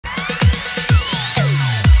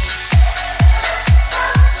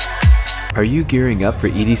Are you gearing up for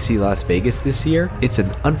EDC Las Vegas this year? It's an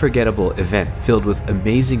unforgettable event filled with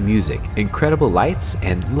amazing music, incredible lights,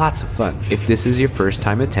 and lots of fun. If this is your first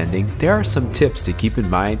time attending, there are some tips to keep in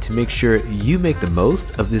mind to make sure you make the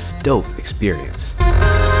most of this dope experience.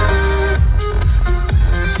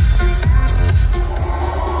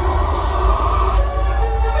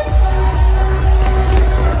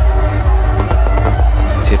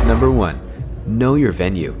 Tip number 1. Know your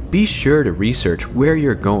venue. Be sure to research where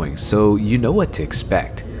you're going so you know what to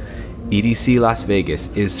expect. EDC Las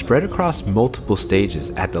Vegas is spread across multiple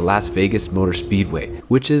stages at the Las Vegas Motor Speedway,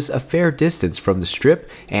 which is a fair distance from the Strip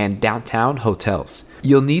and downtown hotels.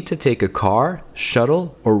 You'll need to take a car,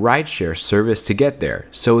 shuttle, or rideshare service to get there,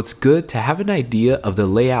 so it's good to have an idea of the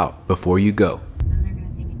layout before you go.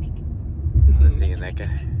 Let's see you naked.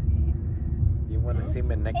 You want to see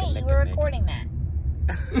me naked? Hey, you were recording that.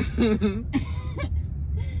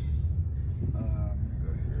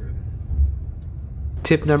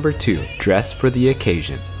 Tip number 2, dress for the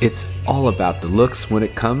occasion. It's all about the looks when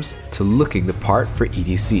it comes to looking the part for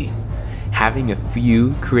EDC. Having a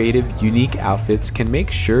few creative, unique outfits can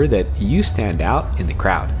make sure that you stand out in the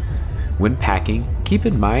crowd. When packing, keep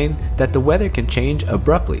in mind that the weather can change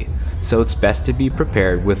abruptly, so it's best to be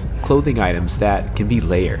prepared with clothing items that can be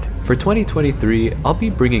layered. For 2023, I'll be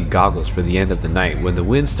bringing goggles for the end of the night when the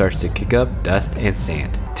wind starts to kick up dust and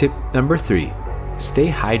sand. Tip number 3, stay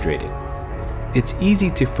hydrated. It's easy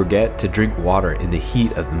to forget to drink water in the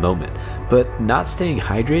heat of the moment, but not staying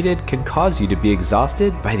hydrated can cause you to be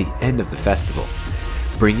exhausted by the end of the festival.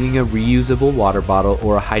 Bringing a reusable water bottle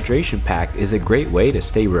or a hydration pack is a great way to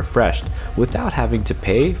stay refreshed without having to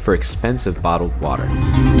pay for expensive bottled water.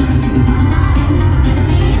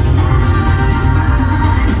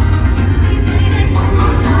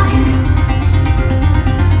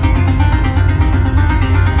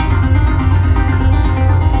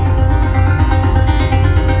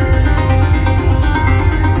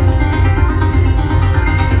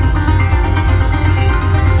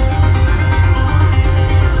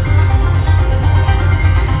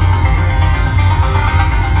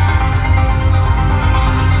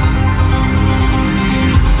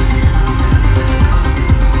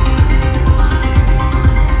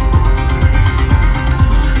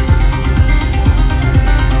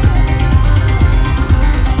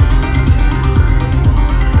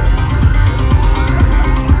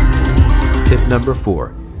 Tip number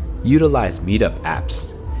 4, utilize meetup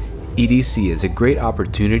apps. EDC is a great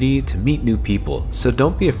opportunity to meet new people, so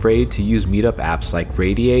don't be afraid to use meetup apps like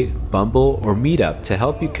Radiate, Bumble, or Meetup to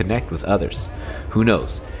help you connect with others. Who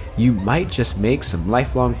knows, you might just make some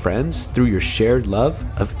lifelong friends through your shared love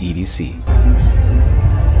of EDC.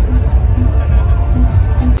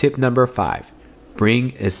 Tip number 5,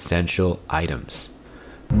 bring essential items.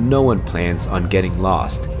 No one plans on getting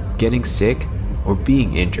lost, getting sick, or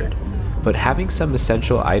being injured, but having some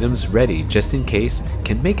essential items ready just in case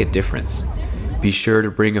can make a difference. Be sure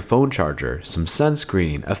to bring a phone charger, some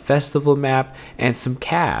sunscreen, a festival map, and some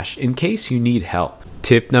cash in case you need help.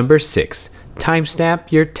 Tip number 6,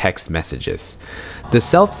 timestamp your text messages. The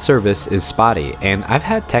self-service is spotty, and I've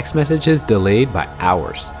had text messages delayed by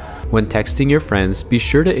hours. When texting your friends, be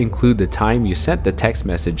sure to include the time you sent the text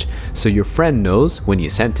message so your friend knows when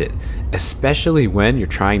you sent it, especially when you're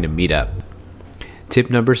trying to meet up.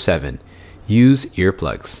 Tip number 7, use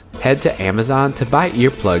earplugs. Head to Amazon to buy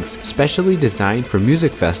earplugs specially designed for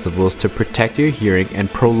music festivals to protect your hearing and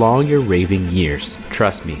prolong your raving years.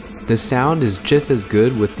 Trust me, the sound is just as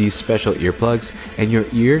good with these special earplugs, and your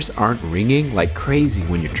ears aren't ringing like crazy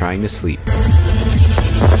when you're trying to sleep.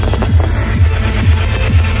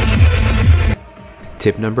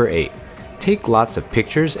 Tip number 8, take lots of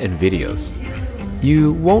pictures and videos.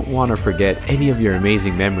 You won't want to forget any of your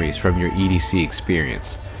amazing memories from your EDC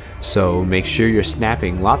experience, so make sure you're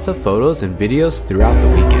snapping lots of photos and videos throughout the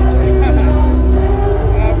weekend.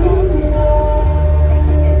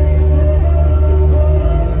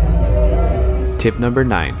 Tip number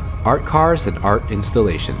 9, art cars and art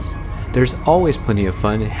installations. There's always plenty of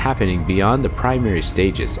fun happening beyond the primary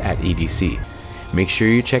stages at EDC. Make sure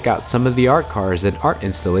you check out some of the art cars and art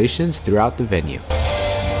installations throughout the venue.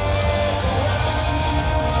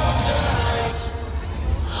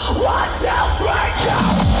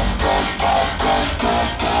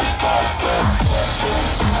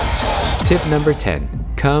 Tip number 10,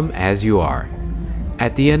 come as you are.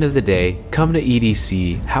 At the end of the day, come to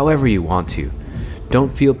EDC however you want to. Don't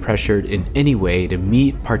feel pressured in any way to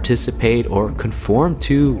meet, participate, or conform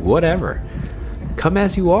to whatever. Come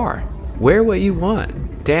as you are. Wear what you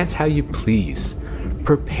want. Dance how you please.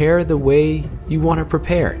 Prepare the way you want to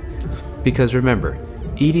prepare. Because remember,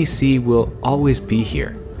 EDC will always be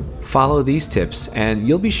here, Follow these tips and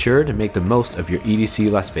you'll be sure to make the most of your EDC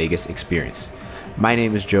Las Vegas experience. My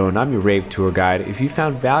name is Joe and I'm your Rave tour guide. If you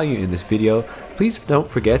found value in this video, please don't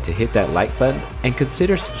forget to hit that like button and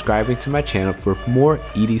consider subscribing to my channel for more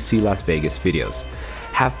EDC Las Vegas videos.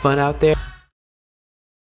 Have fun out there.